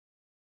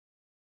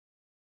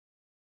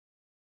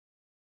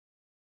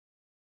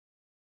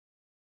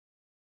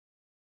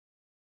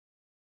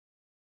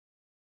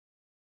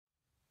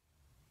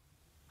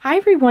Hi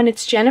everyone,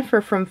 it's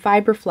Jennifer from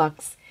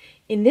Flux.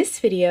 In this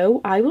video,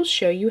 I will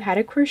show you how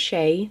to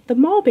crochet the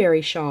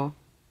Mulberry Shawl.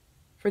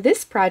 For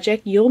this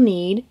project, you'll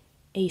need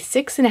a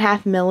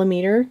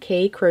 6.5mm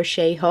K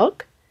crochet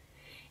hook,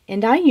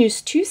 and I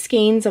used 2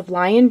 skeins of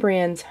Lion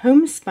Brand's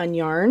homespun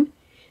yarn.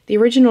 The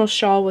original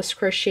shawl was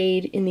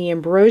crocheted in the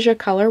ambrosia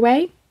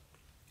colorway,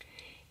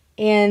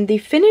 and the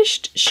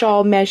finished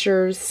shawl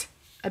measures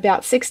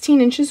about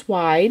 16 inches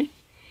wide,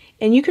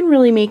 and you can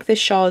really make this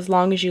shawl as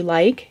long as you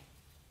like.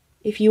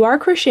 If you are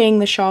crocheting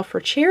the shawl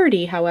for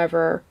charity,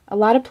 however, a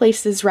lot of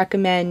places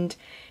recommend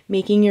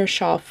making your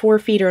shawl 4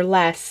 feet or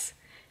less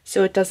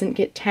so it doesn't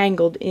get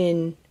tangled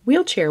in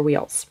wheelchair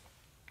wheels.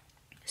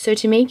 So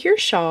to make your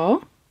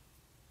shawl,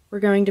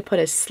 we're going to put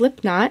a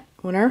slip knot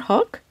on our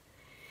hook.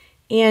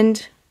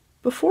 And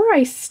before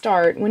I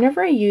start,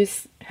 whenever I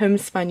use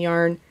homespun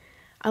yarn,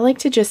 I like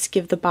to just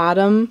give the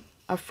bottom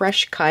a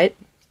fresh cut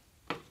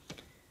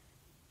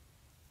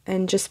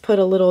and just put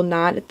a little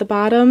knot at the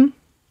bottom,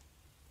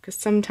 because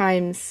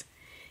sometimes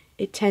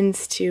it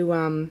tends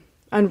to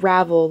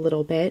unravel a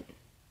little bit.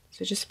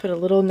 So just put a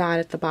little knot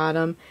at the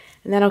bottom,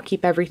 and that'll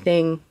keep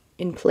everything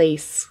in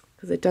place,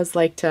 because it does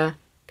like to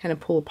kind of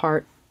pull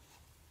apart.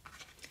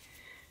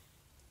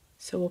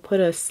 So we'll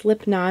put a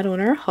slip knot on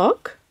our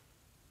hook,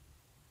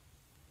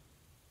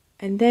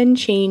 and then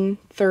chain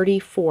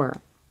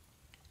 34.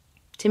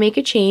 To make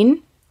a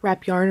chain,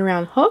 wrap yarn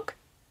around hook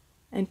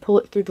and pull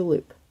it through the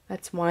loop.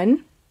 That's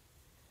 1,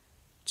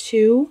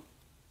 2,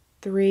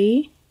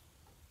 3,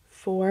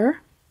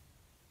 4,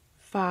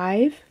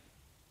 5,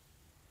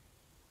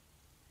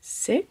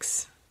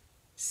 6,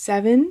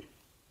 7,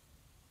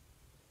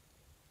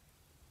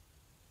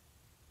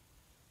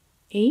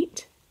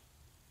 8,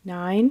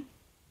 9,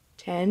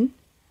 10,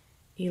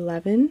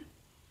 11,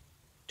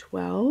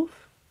 12,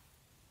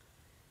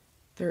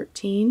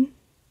 13,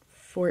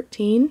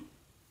 14,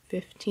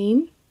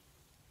 15,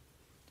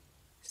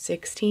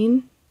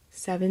 16,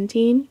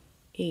 17,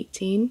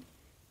 18,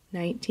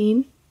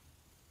 19,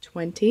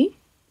 20,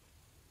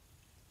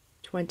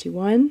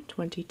 21,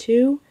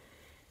 22,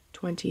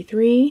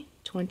 23,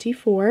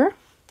 24,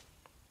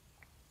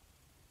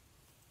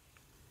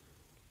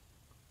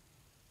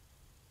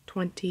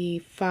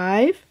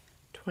 25,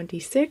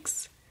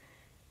 26,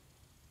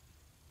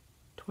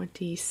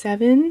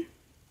 27,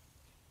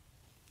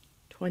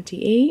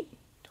 28,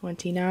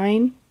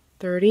 29,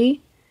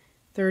 30,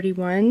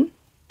 31,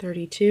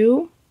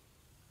 32,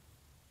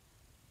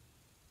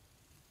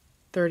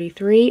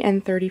 33,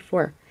 and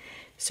 34.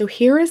 So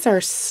here is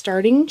our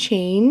starting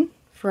chain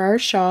for our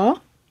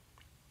shawl.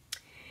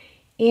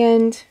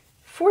 And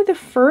for the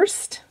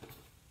first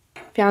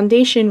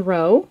foundation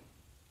row,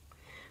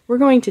 we're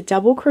going to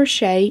double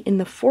crochet in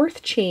the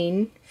 4th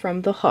chain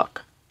from the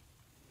hook.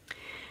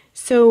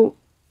 So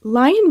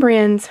Lion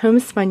Brand's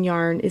homespun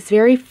yarn is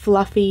very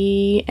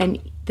fluffy, and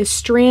the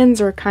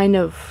strands are kind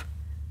of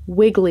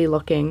wiggly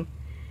looking.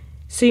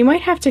 So you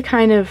might have to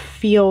kind of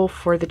feel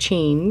for the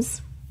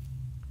chains.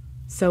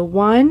 So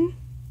 1,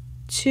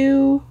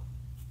 2,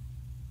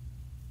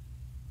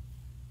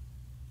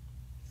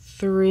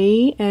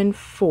 3, and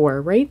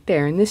 4 right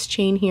there in this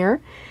chain here.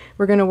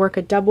 We're going to work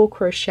a double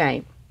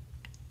crochet.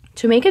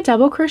 To make a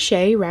double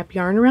crochet, wrap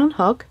yarn around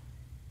hook,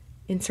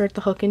 insert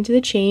the hook into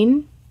the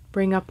chain,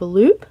 bring up a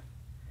loop,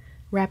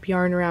 wrap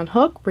yarn around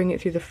hook, bring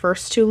it through the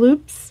first 2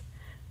 loops,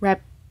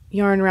 wrap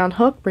yarn around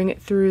hook, bring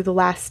it through the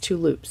last 2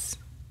 loops.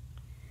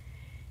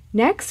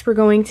 Next, we're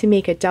going to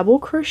make a double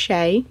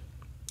crochet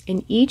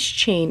in each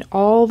chain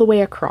all the way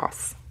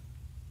across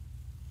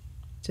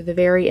to the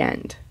very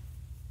end.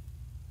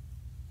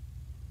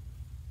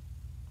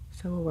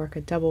 So we'll work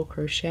a double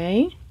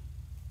crochet,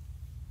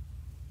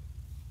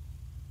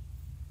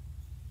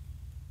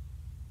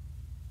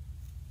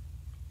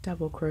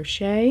 double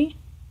crochet,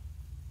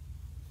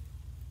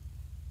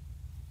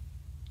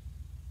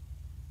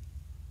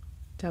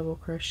 double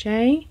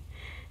crochet,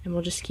 and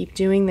we'll just keep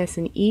doing this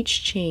in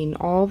each chain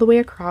all the way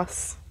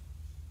across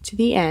to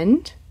the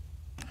end.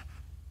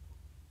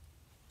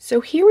 So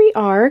here we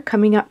are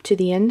coming up to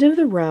the end of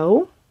the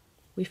row.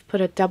 We've put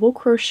a double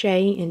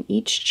crochet in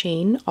each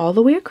chain all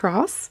the way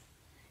across.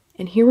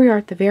 And here we are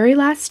at the very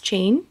last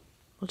chain.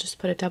 We'll just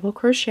put a double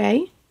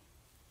crochet.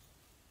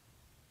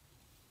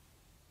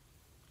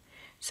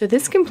 So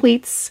this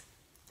completes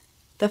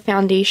the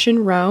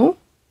foundation row.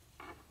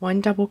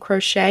 1 double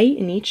crochet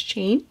in each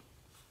chain.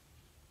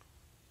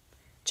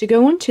 To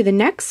go into the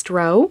next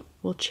row,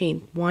 we'll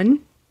chain 1,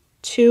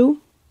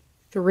 2,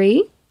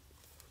 3,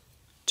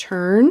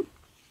 turn.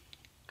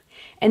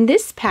 And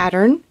this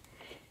pattern,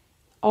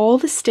 all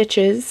the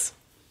stitches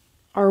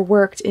are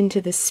worked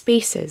into the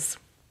spaces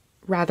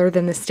rather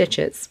than the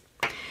stitches.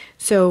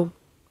 So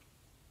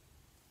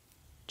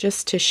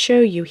just to show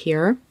you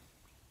here,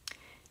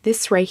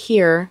 this right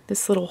here,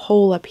 this little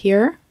hole up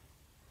here,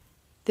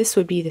 this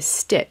would be the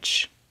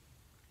stitch.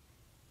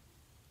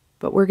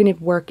 But we're going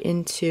to work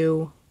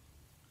into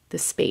the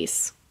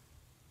space.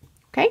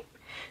 Okay,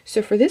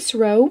 so for this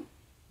row,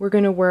 we're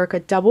going to work a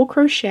double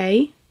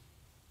crochet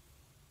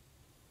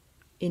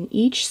in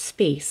each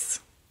space.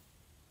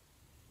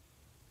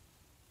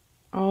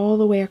 all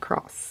the way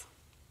across.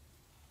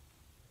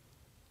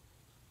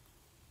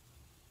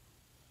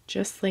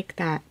 Just like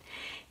that.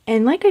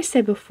 And like I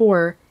said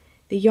before,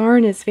 the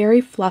yarn is very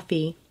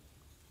fluffy,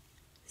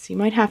 so you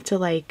might have to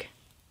like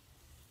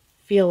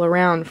feel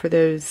around for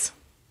those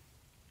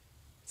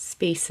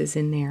spaces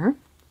in there.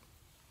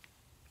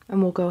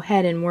 And we'll go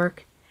ahead and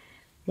work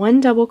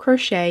 1 double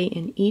crochet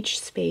in each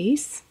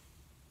space.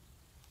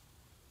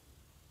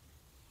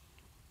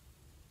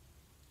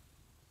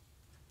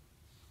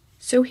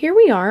 So here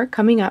we are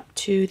coming up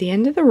to the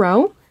end of the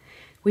row.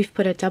 We've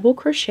put a double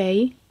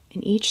crochet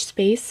in each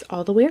space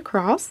all the way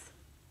across.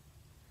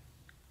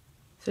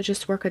 So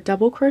just work a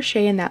double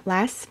crochet in that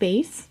last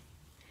space.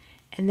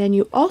 And then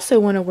you also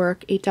want to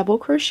work a double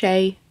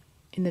crochet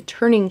in the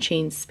turning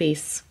chain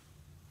space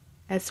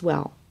as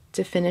well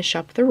to finish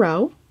up the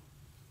row.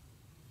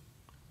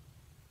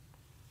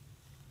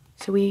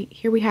 So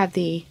here we have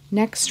the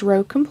next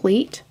row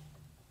complete.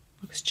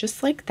 Looks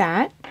just like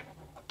that.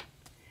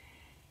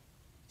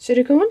 So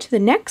to go into the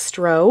next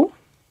row,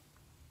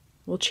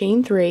 we'll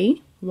chain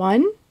 3,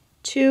 1,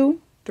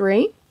 2,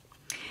 3.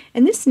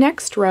 And this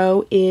next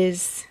row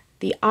is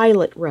the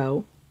eyelet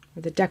row,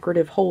 or the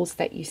decorative holes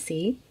that you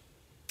see.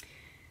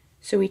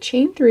 So we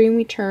chain 3 and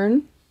we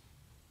turn.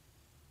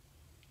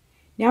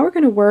 Now we're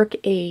going to work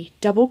a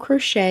double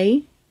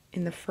crochet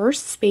in the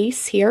first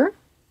space here,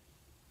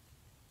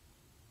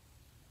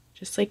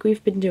 just like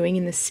we've been doing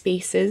in the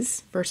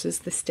spaces versus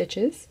the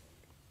stitches.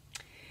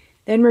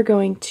 Then we're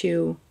going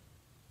to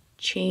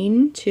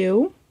chain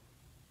 2,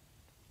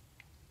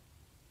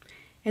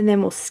 and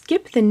then we'll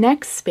skip the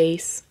next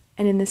space,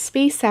 and in the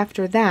space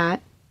after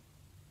that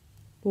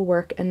we'll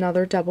work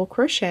another double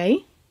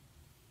crochet.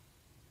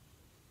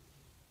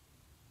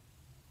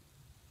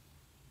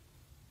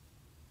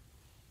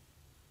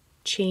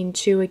 Chain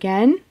 2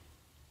 again,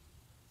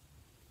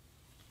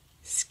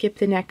 skip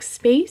the next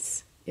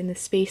space, in the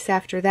space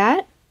after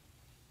that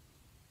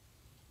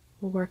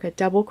we'll work a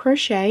double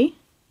crochet.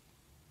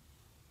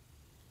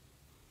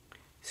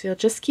 So you'll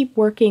just keep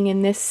working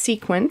in this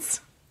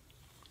sequence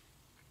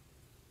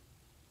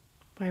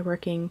by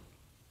working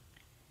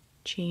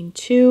chain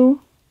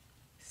 2,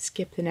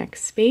 skip the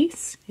next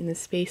space, in the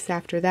space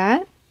after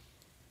that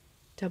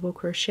double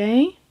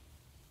crochet,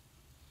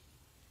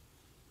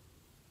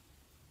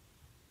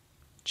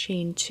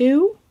 chain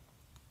 2,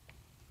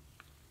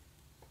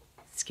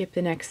 skip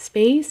the next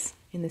space,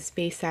 in the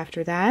space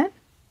after that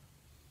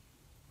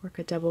work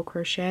a double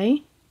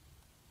crochet,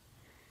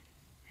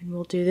 and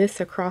we'll do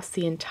this across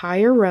the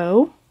entire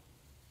row.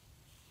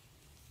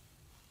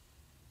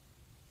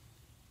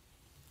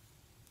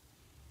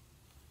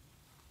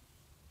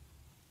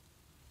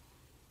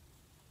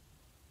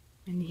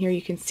 And here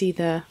you can see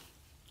the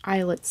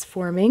eyelets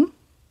forming.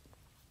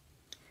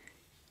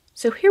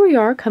 So here we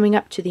are coming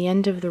up to the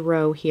end of the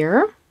row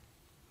here.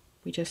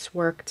 We just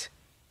worked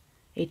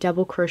a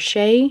double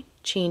crochet,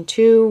 chain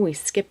 2, we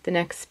skipped the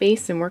next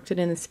space and worked it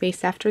in the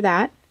space after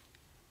that.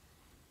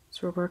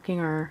 So we're working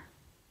our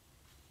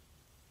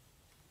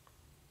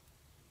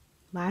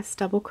last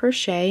double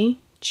crochet,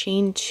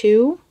 chain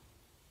 2,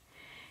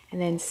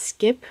 and then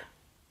skip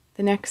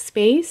the next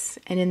space,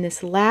 and in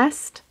this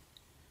last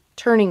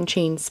turning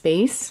chain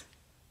space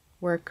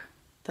work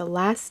the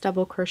last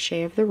double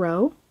crochet of the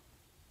row.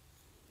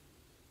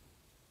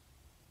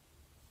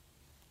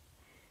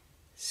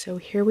 So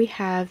here we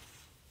have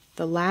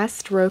the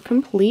last row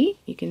complete.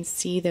 You can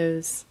see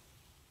those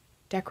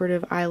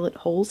decorative eyelet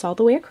holes all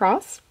the way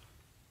across.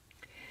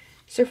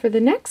 So for the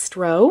next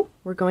row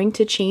we're going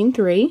to chain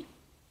 3,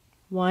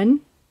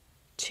 1,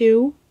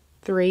 2,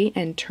 3,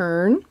 and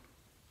turn.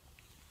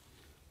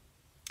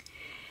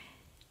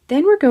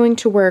 Then we're going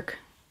to work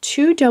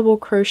 2 double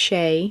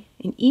crochet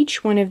in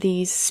each one of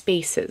these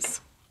spaces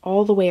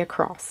all the way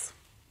across.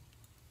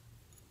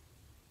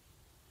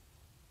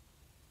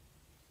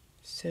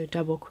 So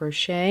double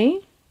crochet,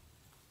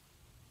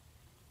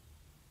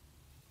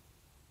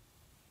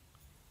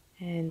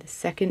 and the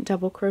second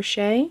double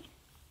crochet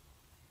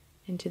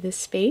into this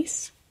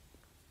space.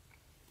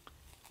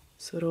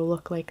 So it'll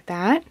look like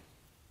that.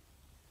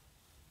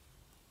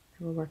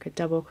 And we'll work a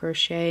double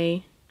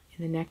crochet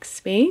in the next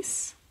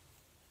space,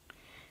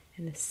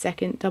 and the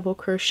second double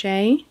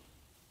crochet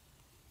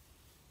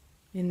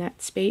in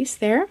that space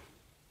there.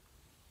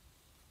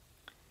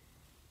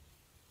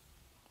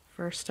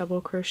 First double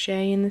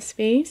crochet in the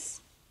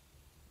space,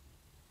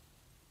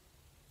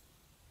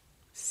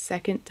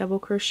 second double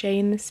crochet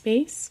in the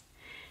space,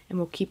 and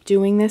we'll keep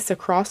doing this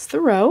across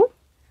the row.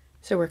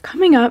 So we're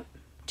coming up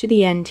to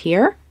the end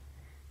here,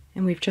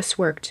 and we've just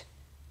worked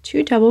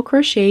 2 double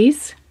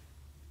crochets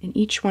in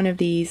each one of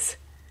these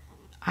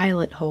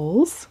eyelet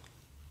holes.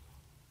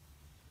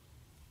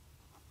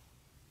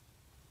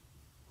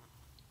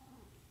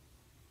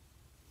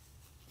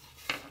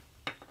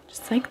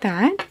 Just like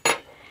that.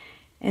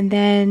 And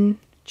then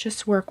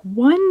just work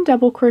 1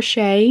 double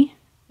crochet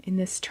in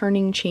this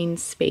turning chain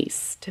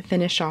space to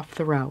finish off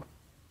the row.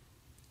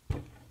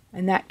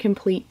 And that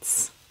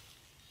completes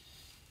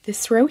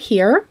this row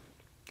here.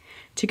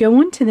 To go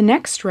on to the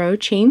next row,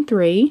 chain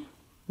 3,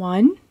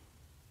 1,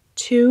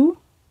 2,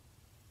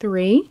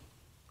 3,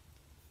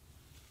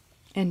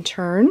 and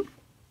turn.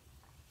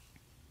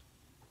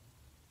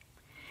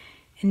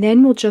 And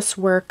then we'll just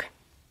work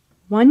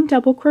 1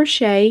 double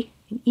crochet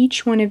in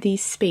each one of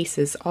these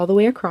spaces all the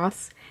way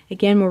across.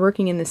 Again, we're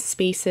working in the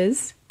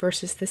spaces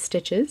versus the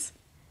stitches.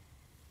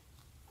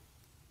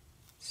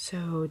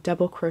 So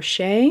double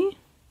crochet,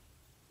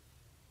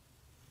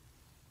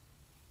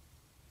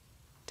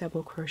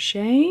 double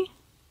crochet,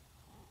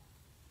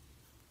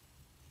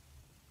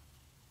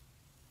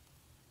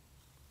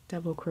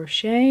 double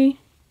crochet,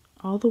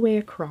 all the way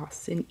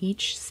across in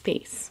each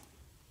space.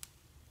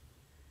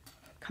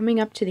 Coming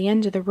up to the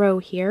end of the row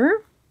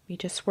here, we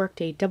just worked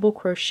a double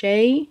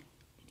crochet in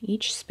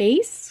each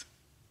space.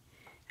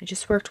 I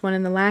just worked one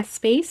in the last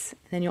space.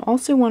 And then you'll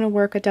also want to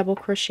work a double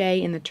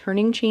crochet in the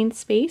turning chain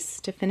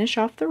space to finish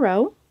off the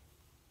row.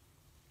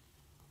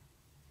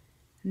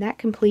 And that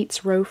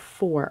completes row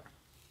 4.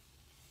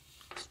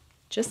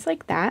 Just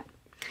like that.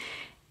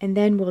 And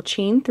then we'll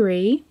chain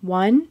 3,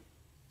 1,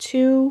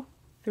 2,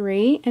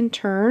 3, and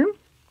turn,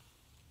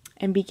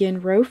 and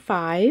begin row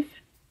 5.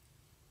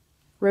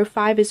 Row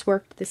 5 is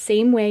worked the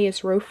same way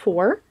as row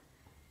 4.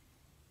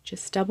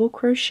 Just double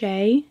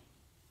crochet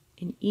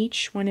in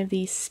each one of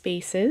these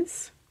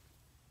spaces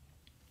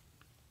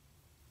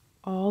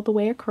all the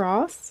way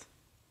across.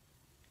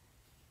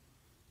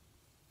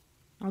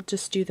 I'll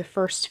just do the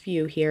first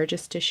few here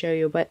just to show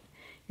you, but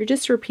you're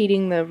just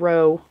repeating the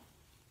row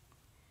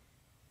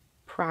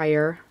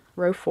prior,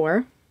 row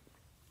 4,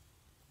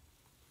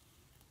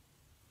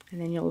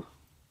 and then you'll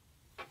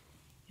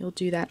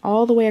do that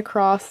all the way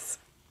across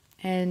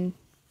and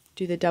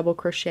do the double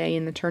crochet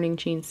in the turning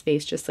chain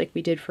space just like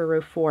we did for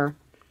row 4.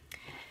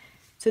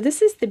 So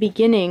this is the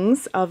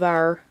beginnings of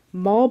our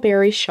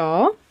mulberry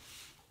shawl,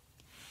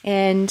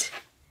 and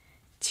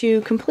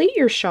to complete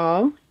your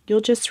shawl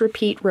you'll just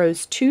repeat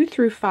rows 2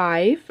 through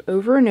 5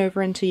 over and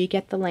over until you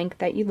get the length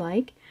that you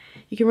like.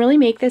 You can really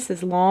make this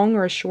as long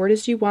or as short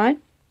as you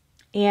want,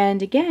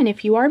 and again,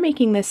 if you are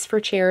making this for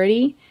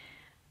charity,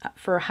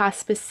 for a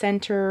hospice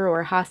center or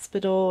a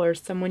hospital or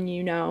someone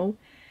you know,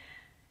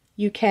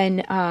 you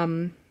can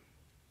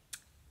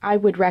I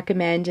would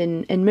recommend,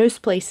 and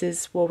most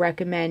places will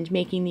recommend,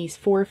 making these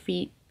 4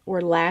 feet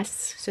or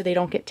less so they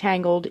don't get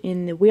tangled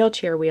in the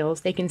wheelchair wheels.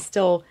 They can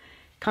still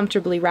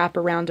comfortably wrap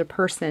around a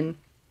person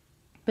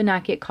but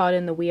not get caught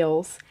in the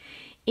wheels.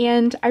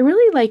 And I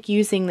really like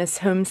using this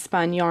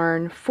homespun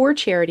yarn for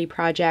charity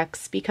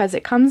projects because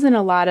it comes in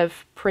a lot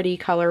of pretty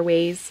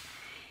colorways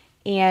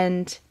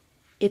and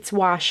it's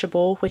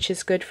washable, which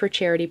is good for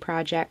charity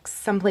projects.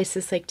 Some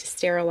places like to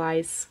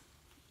sterilize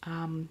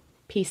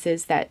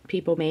pieces that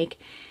people make,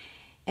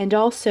 and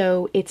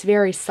also it's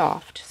very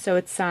soft, so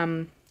it's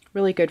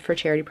really good for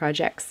charity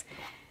projects.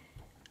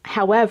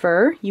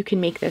 However, you can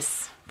make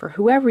this for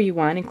whoever you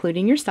want,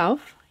 including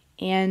yourself.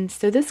 And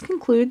so this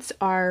concludes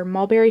our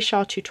mulberry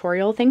shawl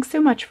tutorial. Thanks so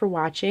much for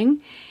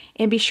watching,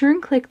 and be sure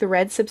and click the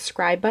red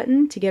subscribe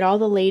button to get all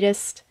the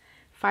latest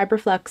Fiber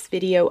Flux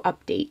video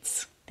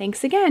updates.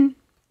 Thanks again.